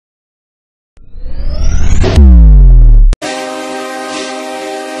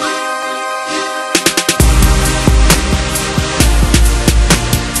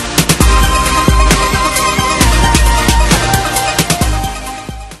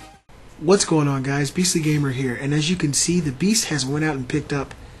What's going on, guys? Beastly Gamer here, and as you can see, the Beast has went out and picked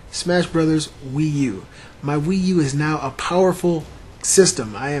up Smash Brothers Wii U. My Wii U is now a powerful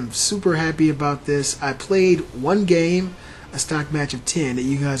system. I am super happy about this. I played one game, a stock match of 10 that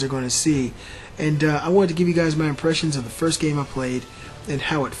you guys are going to see, and I wanted to give you guys my impressions of the first game I played and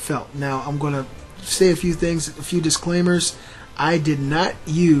how it felt. Now, I'm going to say a few things, a few disclaimers. I did not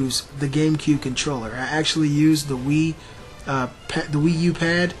use the GameCube controller. I actually used the Wii U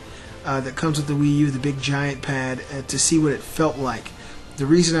pad that comes with the Wii U, the big giant pad, to see what it felt like. The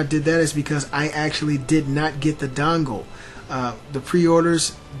reason I did that is because I actually did not get the dongle. The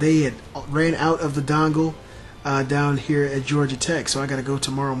pre-orders, they had ran out of the dongle down here at Georgia Tech, so I got to go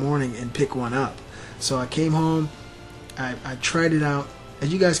tomorrow morning and pick one up. So I came home, I tried it out.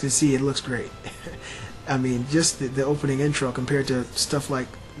 As you guys can see, it looks great. I mean, just the opening intro compared to stuff like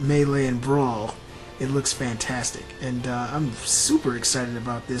Melee and Brawl, it looks fantastic, and I'm super excited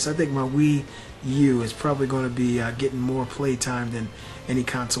about this. I think my Wii U is probably going to be getting more play time than any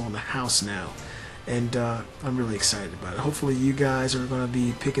console in the house now, and I'm really excited about it. Hopefully you guys are going to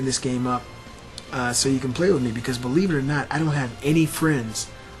be picking this game up so you can play with me, because believe it or not, I don't have any friends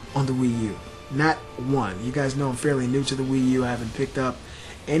on the Wii U. Not one. You guys know I'm fairly new to the Wii U. I haven't picked up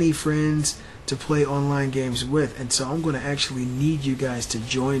any friends to play online games with, and so I'm going to actually need you guys to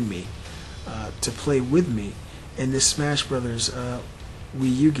join me to play with me in this Smash Brothers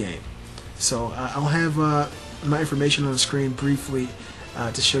Wii U game. So I'll have my information on the screen briefly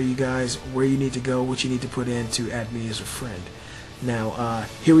to show you guys where you need to go, what you need to put in to add me as a friend. Now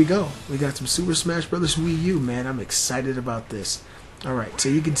here we go. We got some Super Smash Brothers Wii U, man. I'm excited about this. Alright, so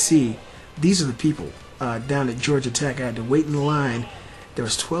you can see these are the people down at Georgia Tech. I had to wait in line. There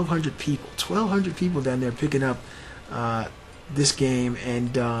was 1,200 people. 1,200 people down there picking up this game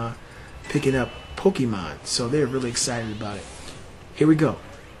and picking up Pokemon, so they're really excited about it. Here we go.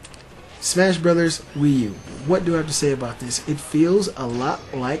 Smash Brothers Wii U. What do I have to say about this? It feels a lot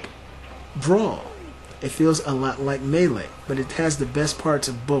like Brawl. It feels a lot like Melee, but it has the best parts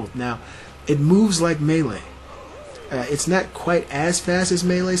of both. Now, it moves like Melee. It's not quite as fast as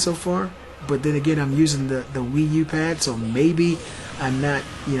Melee so far, but then again, I'm using the Wii U pad, so maybe I'm not,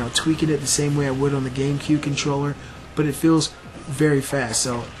 tweaking it the same way I would on the GameCube controller, but it feels very fast.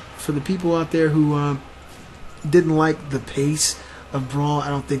 So for the people out there who didn't like the pace of Brawl, I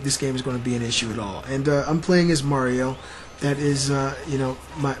don't think this game is going to be an issue at all. And I'm playing as Mario. That is,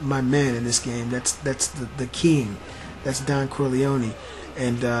 my man in this game. That's the king. That's Don Corleone,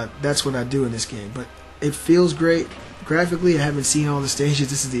 and that's what I do in this game. But it feels great. Graphically, I haven't seen all the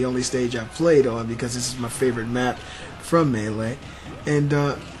stages. This is the only stage I've played on because this is my favorite map from Melee. And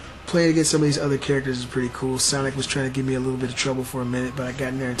playing against some of these other characters is pretty cool. Sonic was trying to give me a little bit of trouble for a minute, but I got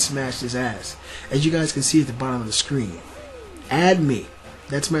in there and smashed his ass. As you guys can see at the bottom of the screen, add me.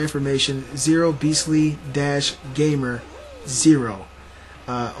 That's my information. thebeastly-gamer 0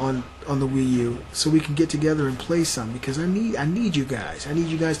 on the Wii U, so we can get together and play some, because I need you guys. I need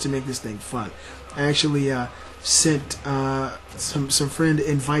you guys to make this thing fun. I actually sent some friend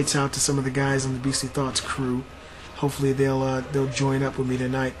invites out to some of the guys on the Beastly Thoughts crew. Hopefully they'll join up with me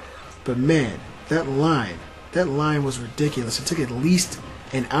tonight. But man, that line was ridiculous. It took at least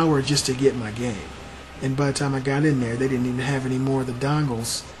an hour just to get my game, and by the time I got in there, they didn't even have any more of the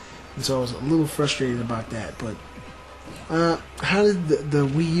dongles, and so I was a little frustrated about that. But how did the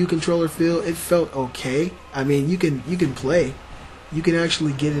Wii U controller feel? It felt okay. I mean, you can play. You can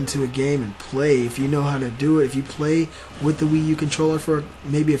actually get into a game and play if you know how to do it. If you play with the Wii U controller for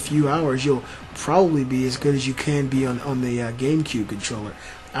maybe a few hours, you'll probably be as good as you can be on the GameCube controller.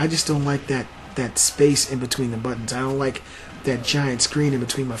 I just don't like that space in between the buttons. I don't like that giant screen in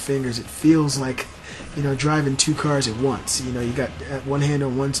between my fingers. It feels like, driving two cars at once. You got one hand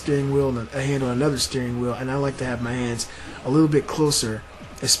on one steering wheel and a hand on another steering wheel, and I like to have my hands a little bit closer,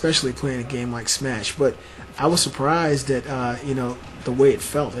 especially playing a game like Smash. But I was surprised at the way it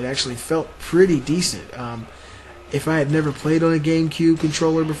felt. It actually felt pretty decent. If I had never played on a GameCube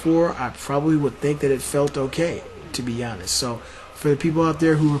controller before, I probably would think that it felt okay, to be honest. So for the people out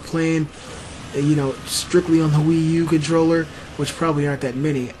there who are playing, strictly on the Wii U controller, which probably aren't that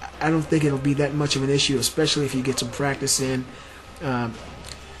many, I don't think it'll be that much of an issue, especially if you get some practice in. I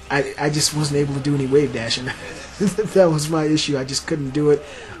just wasn't able to do any wave dashing. That was my issue. I just couldn't do it.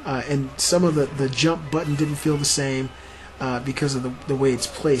 And some of the jump button didn't feel the same because of the way it's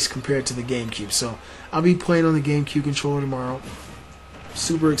placed compared to the GameCube. So I'll be playing on the GameCube controller tomorrow.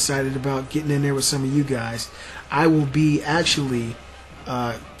 Super excited about getting in there with some of you guys. I will be actually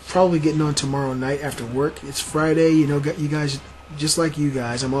probably getting on tomorrow night after work. It's Friday, you guys, just like you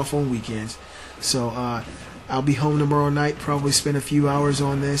guys, I'm off on weekends. So I'll be home tomorrow night, probably spend a few hours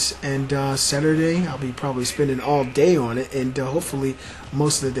on this, and Saturday I'll be probably spending all day on it, and hopefully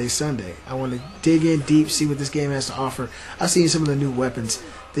most of the day Sunday. I want to dig in deep, see what this game has to offer. I've seen some of the new weapons.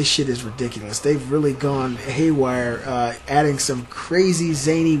 This shit is ridiculous. They've really gone haywire, adding some crazy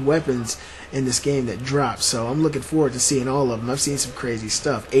zany weapons in this game that drops. So I'm looking forward to seeing all of them. I've seen some crazy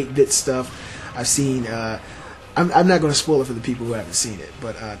stuff, 8-bit stuff. I've seen. I'm not going to spoil it for the people who haven't seen it,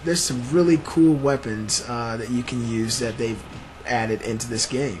 but there's some really cool weapons that you can use that they've added into this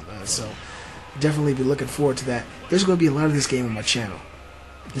game. So definitely be looking forward to that. There's going to be a lot of this game on my channel.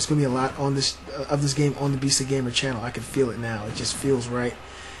 There's going to be a lot on this of this game on the Beastly Gamer channel. I can feel it now. It just feels right.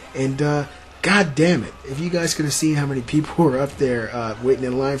 And god damn it, if you guys could have seen how many people were up there waiting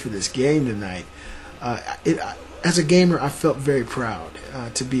in line for this game tonight. As a gamer, I felt very proud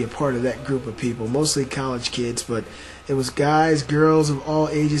to be a part of that group of people, mostly college kids, but it was guys, girls of all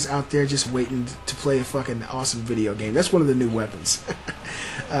ages out there just waiting to play a fucking awesome video game. That's one of the new weapons.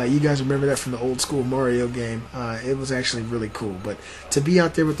 You guys remember that from the old school Mario game. It was actually really cool. But to be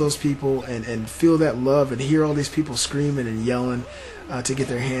out there with those people and feel that love and hear all these people screaming and yelling to get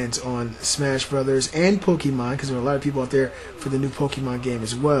their hands on Smash Brothers and Pokemon, because there were a lot of people out there for the new Pokemon game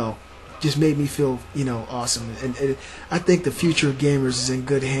as well, just made me feel, awesome. And I think the future of gamers is in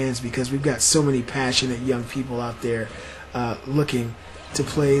good hands because we've got so many passionate young people out there looking to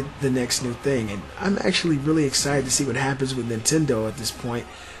play the next new thing. And I'm actually really excited to see what happens with Nintendo at this point.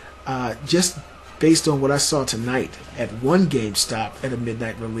 Just based on what I saw tonight at one GameStop at a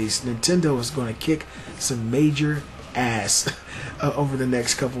midnight release, Nintendo is going to kick some major ass over the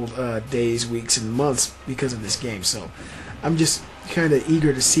next couple days, weeks, and months because of this game. So I'm just kind of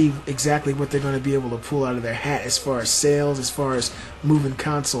eager to see exactly what they're going to be able to pull out of their hat as far as sales, as far as moving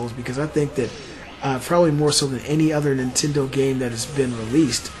consoles, because I think that probably more so than any other Nintendo game that has been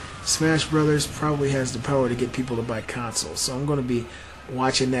released, Smash Brothers probably has the power to get people to buy consoles. So I'm going to be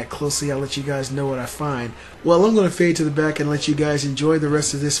watching that closely. I'll let you guys know what I find. Well, I'm going to fade to the back and let you guys enjoy the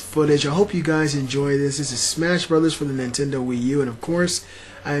rest of this footage. I hope you guys enjoy this. This is Smash Brothers for the Nintendo Wii U, and of course,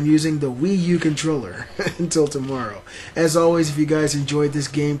 I am using the Wii U controller until tomorrow. As always, if you guys enjoyed this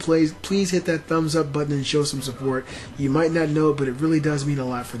gameplay, please hit that thumbs up button and show some support. You might not know it, but it really does mean a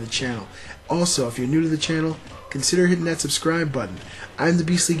lot for the channel. Also, if you're new to the channel, consider hitting that subscribe button. I'm the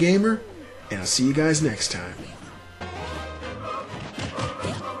Beastly Gamer, and I'll see you guys next time.